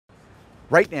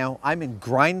Right now, I'm in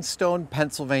Grindstone,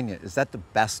 Pennsylvania. Is that the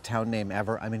best town name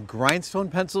ever? I'm in Grindstone,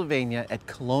 Pennsylvania at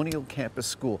Colonial Campus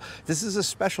School. This is a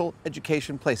special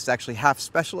education place. It's actually half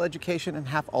special education and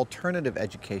half alternative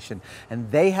education. And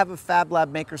they have a Fab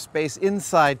Lab Makerspace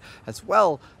inside as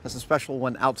well as a special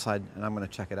one outside, and I'm gonna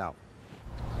check it out.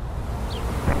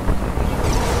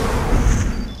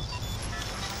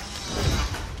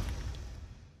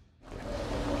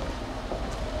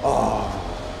 Oh.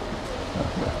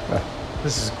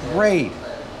 This is great.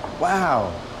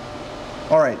 Wow.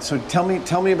 All right, so tell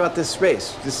me about this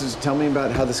space. Tell me about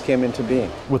how this came into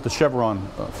being. With the Chevron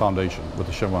Foundation, with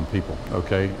the Chevron people,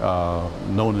 okay,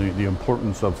 knowing the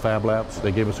importance of Fab Labs,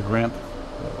 they gave us a grant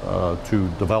to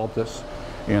develop this.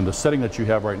 And the setting that you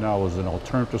have right now is an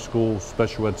alternative school,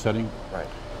 special ed setting. Right.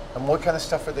 And what kind of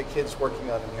stuff are the kids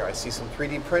working on in here? I see some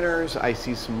 3D printers, I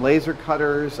see some laser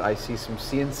cutters, I see some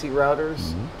CNC routers.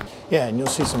 Mm-hmm. Yeah, and you'll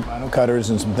see some vinyl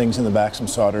cutters and some things in the back, some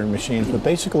soldering machines. But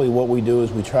basically what we do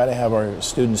is we try to have our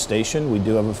students stationed. We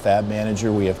do have a fab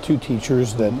manager. We have 2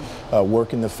 teachers that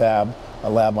work in the fab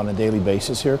lab on a daily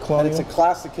basis here at Colonial. And it's a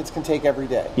class the kids can take every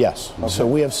day? Yes. Okay. So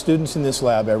we have students in this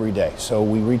lab every day. So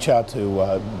we reach out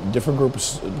to different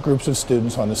groups of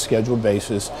students on a scheduled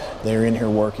basis. They're in here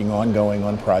working ongoing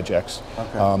on projects.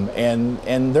 Okay.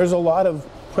 And there's a lot of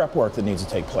prep work that needs to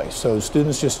take place. So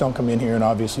students just don't come in here and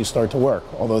obviously start to work,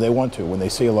 although they want to when they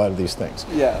see a lot of these things.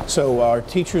 Yeah. So our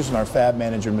teachers and our fab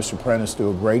manager, Mr. Prentice, do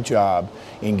a great job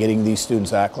in getting these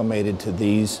students acclimated to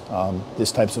these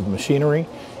types of machinery.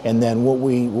 And then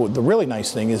the really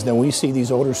nice thing is then we see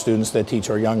these older students that teach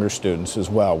our younger students as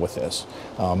well with this.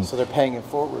 So they're paying it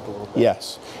forward a little bit.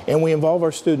 Yes. And we involve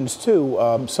our students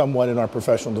too somewhat in our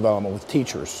professional development with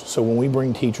teachers. So when we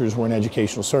bring teachers, we're an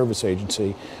educational service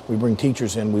agency, we bring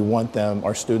teachers in, we want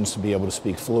our students to be able to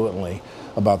speak fluently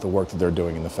about the work that they're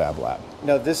doing in the Fab Lab.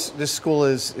 Now this school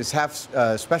is half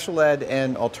special ed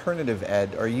and alternative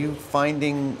ed. Are you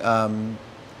finding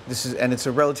and it's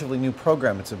a relatively new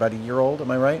program. It's about a year old, am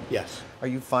I right? Yes. Are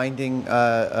you finding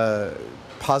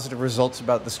positive results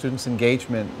about the students'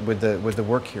 engagement with the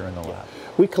work here in the lab?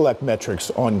 We collect metrics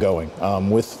ongoing.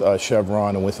 With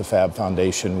Chevron and with the Fab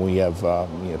Foundation, we have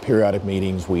periodic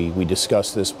meetings, we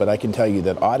discuss this, but I can tell you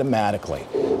that automatically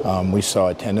we saw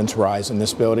attendance rise in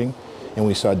this building, and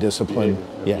we saw discipline.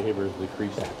 Behavior is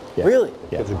decreased. Yeah. Really?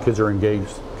 Yeah. Kids are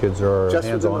engaged, kids are just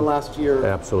hands-on. within the last year?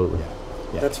 Absolutely. Yeah.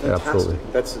 Yeah. That's fantastic.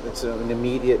 Absolutely. That's an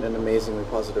immediate and amazingly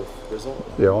positive result.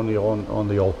 Yeah, on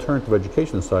the alternative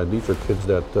education side, these are kids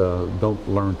that don't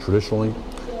learn traditionally.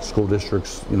 School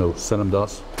districts, send them to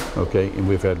us, okay, and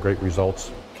we've had great results.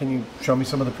 Can you show me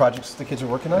some of the projects the kids are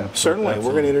working on? Certainly.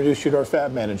 We're going to introduce you to our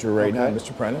Fab Manager right now,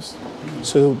 Mr. Prentice.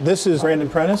 So this is Brandon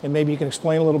Prentice, and maybe you can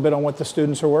explain a little bit on what the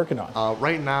students are working on.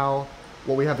 Right now,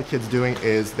 what we have the kids doing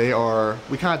is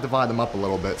we kind of divide them up a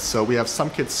little bit. So we have some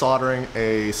kids soldering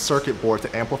a circuit board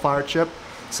to amplifier chip.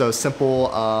 So simple,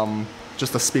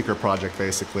 just a speaker project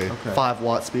basically,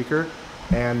 5-watt speaker.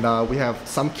 And we have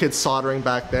some kids soldering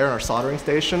back there in our soldering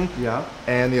station. Yeah.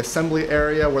 And the assembly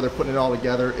area where they're putting it all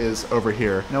together is over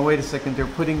here. Now wait a second, they're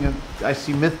putting I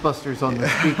see Mythbusters on the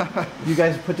speaker. You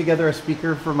guys put together a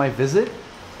speaker for my visit?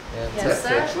 Yes,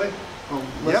 sir. Actually.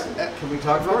 Yep. Can we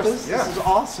talk about this? Yeah. This is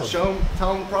awesome.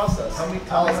 Tell them the process. Tell me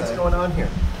what's going on here.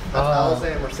 That's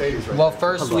Alizé and Mercedes right Well, there.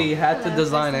 first we had to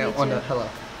design it on the,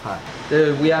 Hi.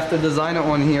 We have to design it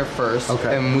on here first,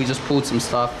 and we just pulled some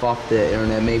stuff off the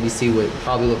internet, maybe see what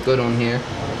probably look good on here.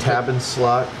 Tab and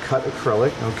slot, cut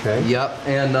acrylic, okay. Yep,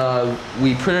 and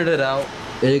we printed it out.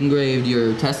 It engraved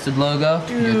your tested logo,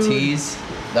 your T's,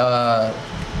 the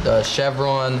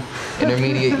Chevron,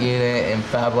 intermediate unit, and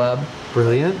Fab Lab.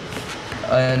 Brilliant.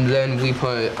 And then we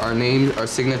put our names, our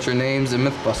signature names, and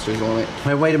Mythbusters on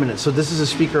it. Wait a minute. So this is a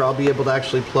speaker I'll be able to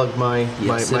actually plug my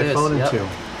phone into.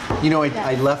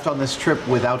 I left on this trip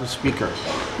without a speaker,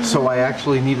 so I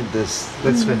actually needed this.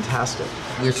 That's fantastic.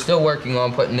 We're still working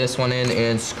on putting this one in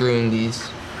and screwing these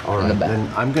in the back.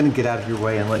 Then I'm going to get out of your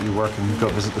way and let you work and go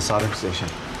visit the soldering station.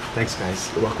 Thanks,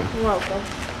 guys. You're welcome. You're welcome.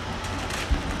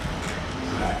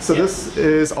 So this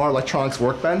is our electronics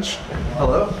workbench.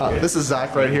 Hello. This is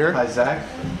Zach right here. Hi, Zach.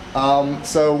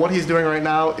 So what he's doing right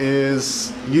now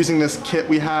is using this kit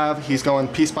we have. He's going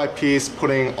piece by piece,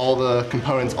 putting all the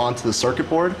components onto the circuit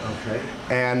board. Okay.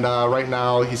 And right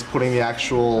now he's putting the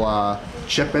actual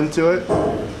chip into it.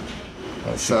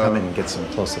 So come in and get some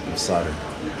close-up of solder.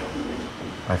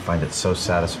 I find it so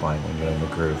satisfying when you're in the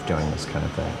groove doing this kind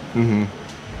of thing. Mm-hmm.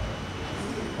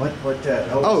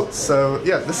 So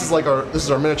yeah, this is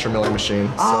our miniature milling machine.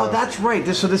 Oh, that's right.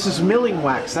 So this is milling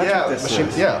wax. That's what this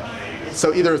is. Yeah.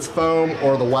 So either it's foam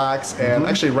or the wax, and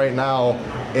actually right now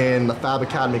in the Fab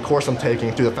Academy course I'm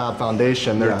taking through the Fab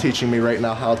Foundation, they're teaching me right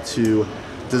now how to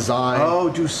design. Oh,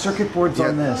 do circuit boards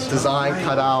on this. Design,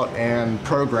 cut out, and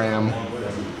program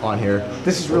on here.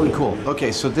 This is really cool.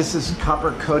 Okay, so this is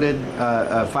copper coated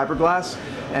fiberglass,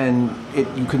 and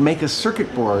you can make a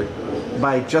circuit board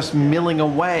by just milling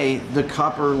away the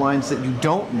copper lines that you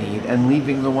don't need and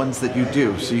leaving the ones that you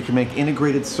do. So you can make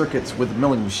integrated circuits with a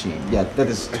milling machine. Yeah, that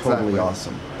is totally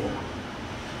awesome.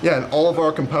 Yeah, and all of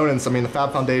our components, I mean, the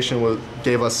Fab Foundation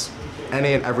gave us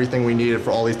any and everything we needed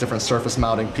for all these different surface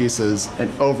mounting pieces,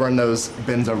 and over in those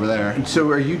bins over there. So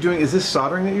are you doing, is this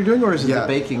soldering that you're doing, or is it the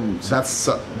baking? That's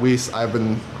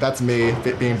that's me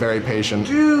being very patient.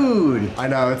 Dude! I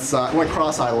know, it's I went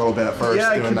cross-eyed a little bit at first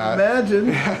doing that. Yeah, I can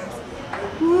imagine.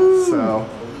 So,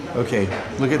 okay,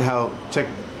 look at how,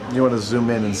 you want to zoom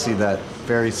in and see that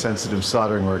very sensitive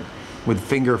soldering work with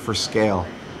finger for scale.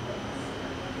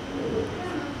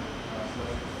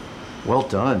 Well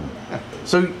done.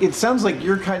 So it sounds like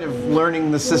you're kind of learning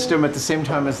the system at the same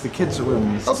time as the kids are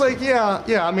learning the system. I was like,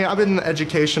 yeah. I mean, I've been in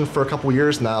education for a couple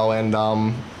years now,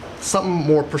 and something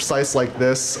more precise like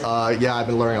this, I've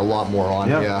been learning a lot more on.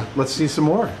 Yeah. Let's see some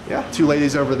more. Yeah. Two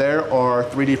ladies over there are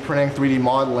 3D printing, 3D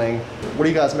modeling. What are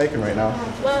you guys making right now?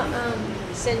 Well,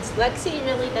 since Lexi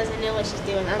really doesn't know what she's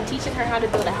doing, I'm teaching her how to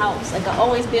build a house. Like I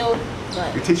always build,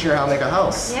 but you're teaching her how to make a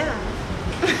house. Yeah.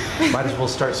 Might as well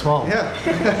start small. Yeah.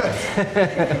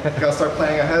 You gotta start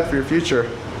planning ahead for your future.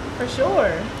 For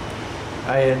sure.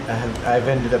 I've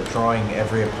ended up drawing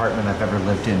every apartment I've ever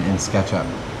lived in SketchUp.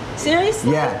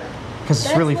 Seriously? Yeah, because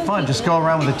it's really fun. Just go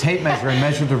around with a tape measure and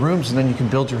measure the rooms, and then you can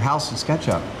build your house in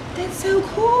SketchUp. That's so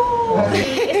cool.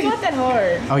 It's not that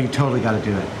hard. Oh, you totally got to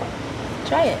do it.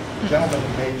 Try it. The gentleman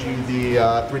who made you the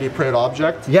 3D printed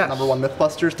object. Yes. #1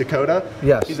 Mythbusters, Dakota.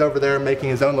 Yes. He's over there making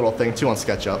his own little thing too on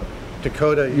SketchUp.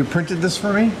 Dakota, you printed this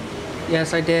for me?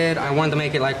 Yes, I did. I wanted to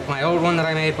make it like my old one that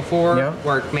I made before,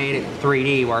 where it made it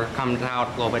 3D, where it comes out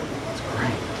a little bit. That's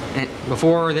great. And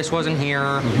before, this wasn't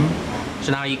here,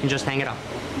 so now you can just hang it up.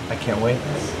 I can't wait.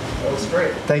 That was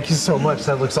great. Thank you so much.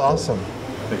 That looks awesome.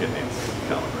 I think it needs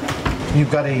calibrate.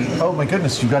 You've got oh my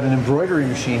goodness, you've got an embroidery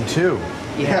machine too.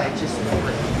 Yeah, it just...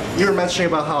 You were mentioning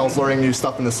about how I was learning new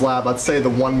stuff in this lab. I'd say the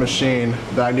one machine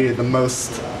that I needed the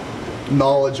most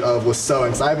knowledge of was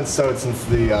sewing. So I haven't sewed since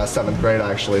the 7th grade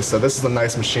actually. So this is a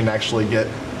nice machine to actually get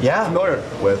familiar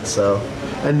with. So.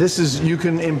 And this is, you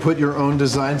can input your own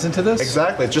designs into this?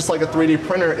 Exactly. Just like a 3D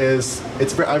printer is,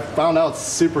 I found out it's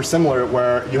super similar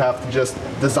where you have to just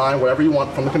design whatever you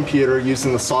want from the computer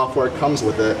using the software that comes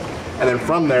with it. And then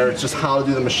from there, it's just how to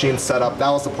do the machine setup. That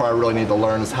was the part I really need to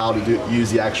learn, is how to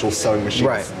use the actual sewing machines.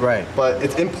 Right, right. But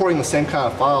it's importing the same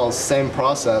kind of files, same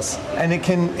process. And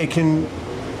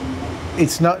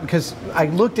it's not, because I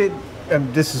looked at,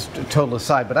 this is a total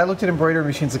aside, but I looked at embroidery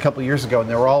machines a couple of years ago, and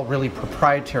they were all really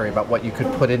proprietary about what you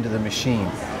could put into the machine.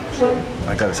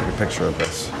 I gotta take a picture of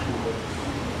this.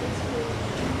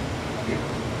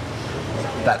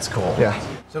 That's cool. Yeah.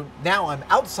 So now I'm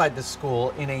outside the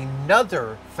school in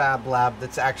another fab lab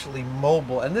that's actually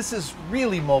mobile, and this is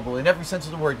really mobile in every sense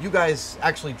of the word. You guys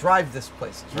actually drive this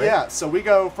place, right? Yeah, so we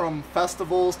go from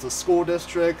festivals to school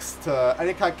districts to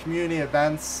any kind of community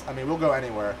events. I mean, we'll go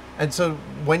anywhere. And so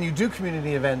when you do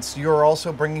community events, you're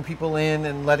also bringing people in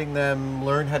and letting them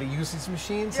learn how to use these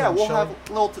machines? Yeah, we'll have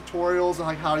little tutorials on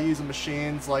like how to use the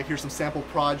machines, like here's some sample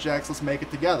projects, let's make it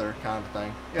together kind of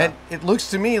thing. Yeah. And it looks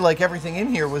to me like everything in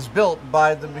here was built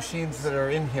by the machines that are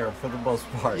in here for the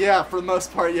most part. Yeah, for the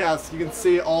most part, yes. You can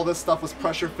see all this stuff was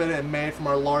pressure fitted and made from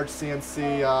our large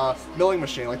CNC milling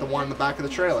machine, like the one in the back of the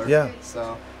trailer. Yeah.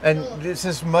 So. And this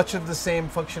is much of the same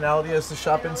functionality as the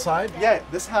shop inside? Yeah,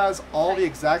 this has all the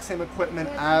exact same equipment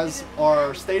as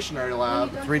our stationary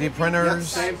lab. 3D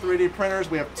printers? Yep, same 3D printers.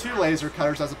 We have 2 laser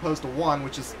cutters as opposed to 1,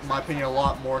 which is, in my opinion, a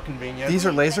lot more convenient. These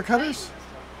are laser cutters?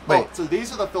 Wait. Oh, so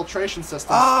these are the filtration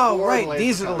systems. Oh, right.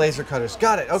 These are the laser cutters.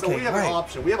 Got it. Okay, so we have an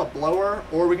option. We have a blower,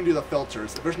 or we can do the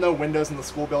filters. If there's no windows in the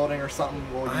school building or something,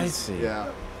 we'll use... I see.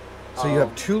 Yeah. So you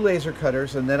have 2 laser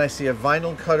cutters, and then I see a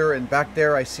vinyl cutter, and back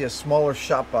there I see a smaller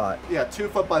shop bot. Yeah, 2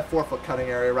 foot by 4 foot cutting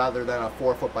area rather than a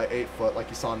 4 foot by 8 foot like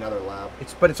you saw in the other lab.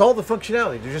 But it's all the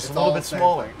functionality. They're just a little bit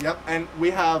smaller. Yep, and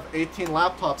we have 18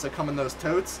 laptops that come in those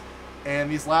totes, and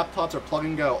these laptops are plug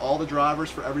and go. All the drivers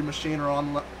for every machine are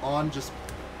on just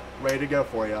ready to go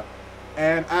for you.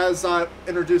 And as I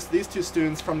introduced these 2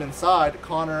 students from inside,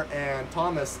 Connor and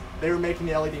Thomas, they were making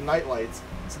the LED night lights.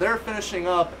 So they were finishing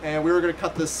up, and we were going to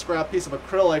cut this scrap piece of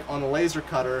acrylic on the laser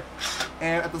cutter.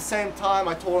 And at the same time,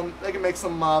 I told them they can make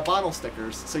some vinyl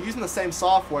stickers. So using the same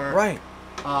software,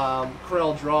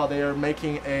 Corel Draw, they are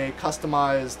making a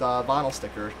customized vinyl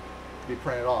sticker to be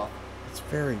printed off. It's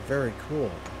very, very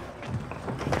cool.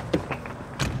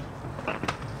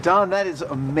 Don, that is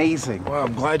amazing. Well,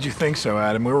 I'm glad you think so,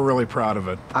 Adam. We were really proud of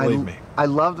it, believe me. I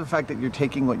love the fact that you're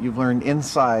taking what you've learned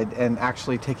inside and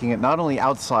actually taking it not only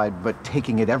outside, but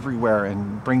taking it everywhere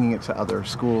and bringing it to other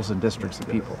schools and districts and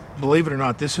people. Believe it or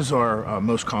not, this is our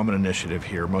most common initiative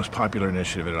here, most popular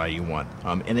initiative at IU1.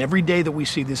 And every day that we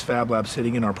see this Fab Lab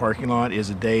sitting in our parking lot is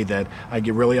a day that I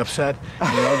get really upset.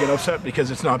 And we all get upset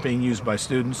because it's not being used by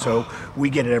students, so we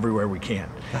get it everywhere we can.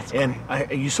 That's and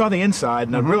you saw the inside,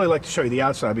 and I'd really like to show you the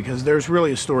outside because there's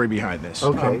really a story behind this.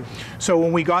 Okay. So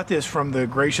when we got this from the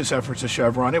gracious efforts of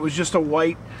Chevron, it was just a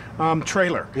white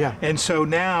trailer. Yeah. And so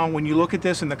now when you look at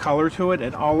this and the color to it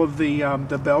and all of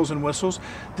the bells and whistles,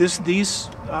 these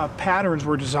patterns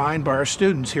were designed by our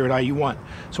students here at IU1.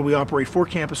 So we operate 4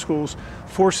 campus schools,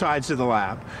 4 sides of the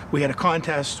lab. We had a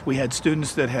contest. We had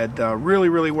students that had really,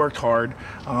 really worked hard.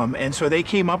 And so they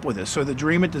came up with this. So the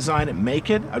Dream It, Design It, Make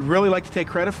It, I'd really like to take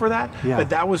credit for that, but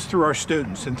that was through our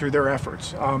students and through their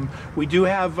efforts. We do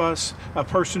have a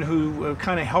person who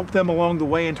kind of helped them along the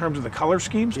way in terms of the color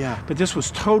schemes, but this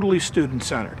was totally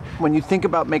student-centered. When you think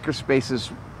about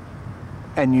makerspaces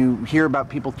and you hear about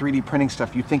people 3D printing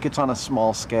stuff, you think it's on a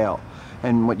small scale.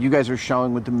 And what you guys are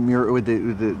showing with the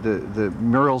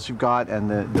murals you've got and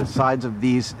the sides of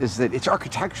these is that it's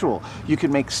architectural. You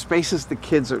can make spaces the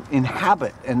kids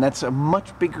inhabit, and that's a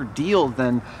much bigger deal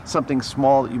than something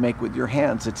small that you make with your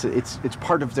hands. It's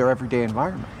part of their everyday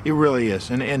environment. It really is,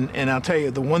 and I'll tell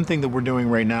you, the one thing that we're doing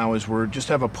right now is we're just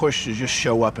have a push to just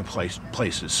show up in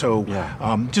places. So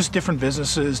just different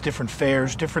businesses, different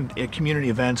fairs, different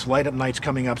community events, light up nights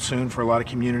coming up soon for a lot of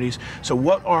communities. So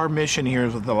what our mission here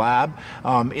is with the lab.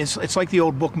 It's like the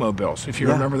old bookmobiles. If you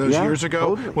remember those years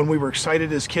ago, when we were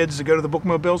excited as kids to go to the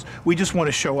bookmobiles, we just want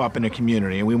to show up in a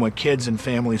community, and we want kids and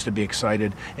families to be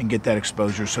excited and get that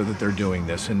exposure so that they're doing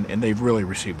this, and they've really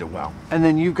received it well. And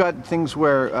then you've got things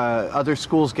where other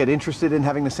schools get interested in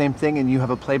having the same thing, and you have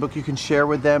a playbook you can share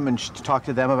with them and talk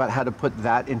to them about how to put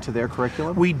that into their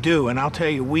curriculum? We do, and I'll tell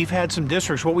you, we've had some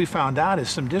districts, what we found out is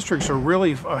some districts are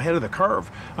really ahead of the curve.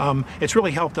 It's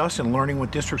really helped us in learning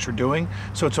what districts are doing,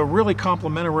 so it's a really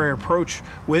complementary approach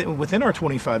within our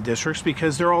 25 districts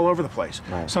because they're all over the place.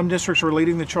 Some districts are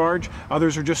leading the charge,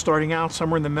 others are just starting out,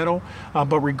 some are in the middle,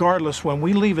 but regardless, when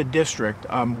we leave a district,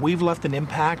 we've left an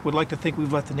impact. We'd like to think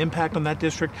we've left an impact on that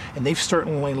district, and they've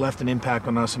certainly left an impact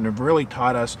on us and have really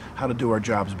taught us how to do our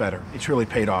jobs better. It's really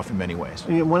paid off in many ways.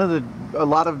 You know, a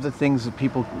lot of the things that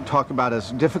people talk about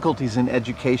as difficulties in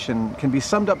education can be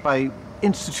summed up by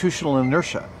institutional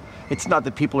inertia. It's not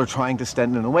that people are trying to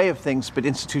stand in the way of things, but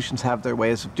institutions have their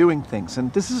ways of doing things.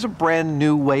 And this is a brand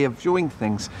new way of doing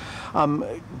things.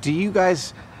 Do you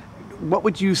guys, what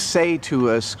would you say to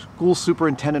a school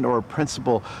superintendent or a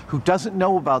principal who doesn't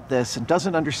know about this and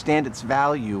doesn't understand its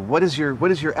value? What is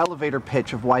your elevator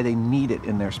pitch of why they need it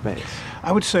in their space?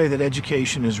 I would say that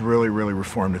education has really, really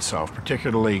reformed itself,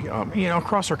 particularly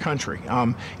across our country.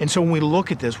 And so when we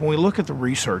look at this, when we look at the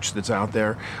research that's out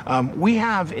there, we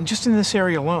have, and just in this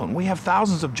area alone, we have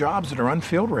thousands of jobs that are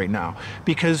unfilled right now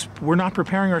because we're not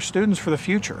preparing our students for the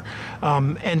future.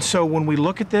 And so when we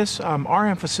look at this, our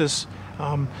emphasis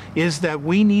is that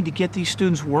we need to get these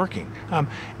students working.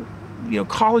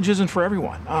 College isn't for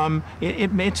everyone.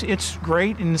 It's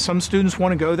great, and some students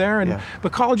want to go there,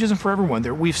 but college isn't for everyone.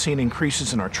 We've seen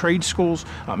increases in our trade schools,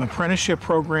 apprenticeship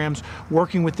programs,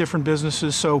 working with different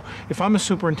businesses. So if I'm a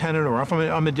superintendent or if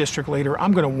I'm a district leader,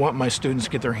 I'm going to want my students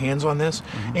to get their hands on this.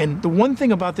 And the one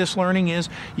thing about this learning is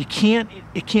it can't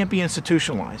be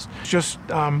institutionalized. It's just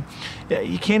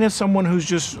you can't have someone who's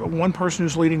just one person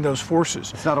who's leading those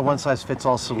forces. It's not a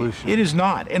one-size-fits-all solution. It is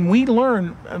not, and we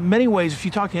learn in many ways. If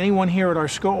you talk to anyone here at our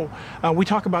school, we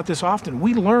talk about this often.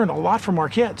 We learn a lot from our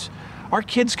kids. Our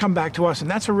kids come back to us,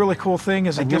 and that's a really cool thing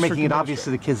as a district. And you're making it obvious to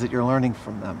the kids that you're learning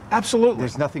from them. Absolutely.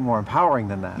 There's nothing more empowering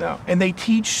than that. No, and they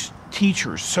teach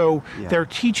teachers, so they're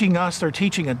teaching us, they're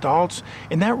teaching adults,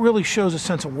 and that really shows a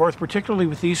sense of worth, particularly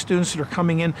with these students that are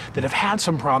coming in that have had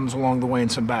some problems along the way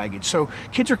and some baggage. So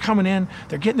kids are coming in,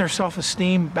 they're getting their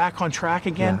self-esteem back on track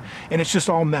again, and it's just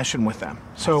all meshing with them.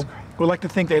 So we'd like to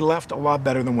think they left a lot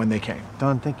better than when they came.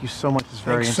 Don, thank you so much. It's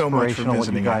very inspirational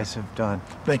what you guys have done.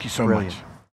 Thank you so much.